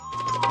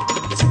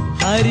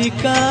हरि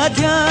का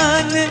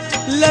ध्यान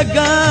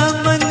लगा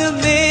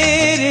मन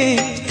मेरे,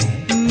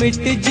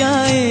 मिट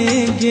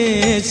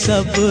जाएंगे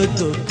सब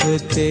दुख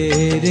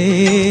तेरे।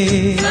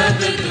 सब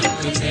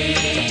दुख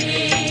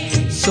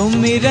तेरे।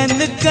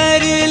 सुमिरन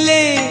कर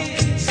ले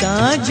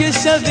सांझ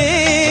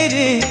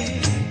सवेरे,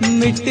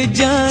 मिट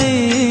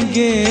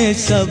जाएंगे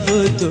सब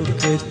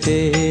दुख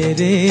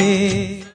तेरे।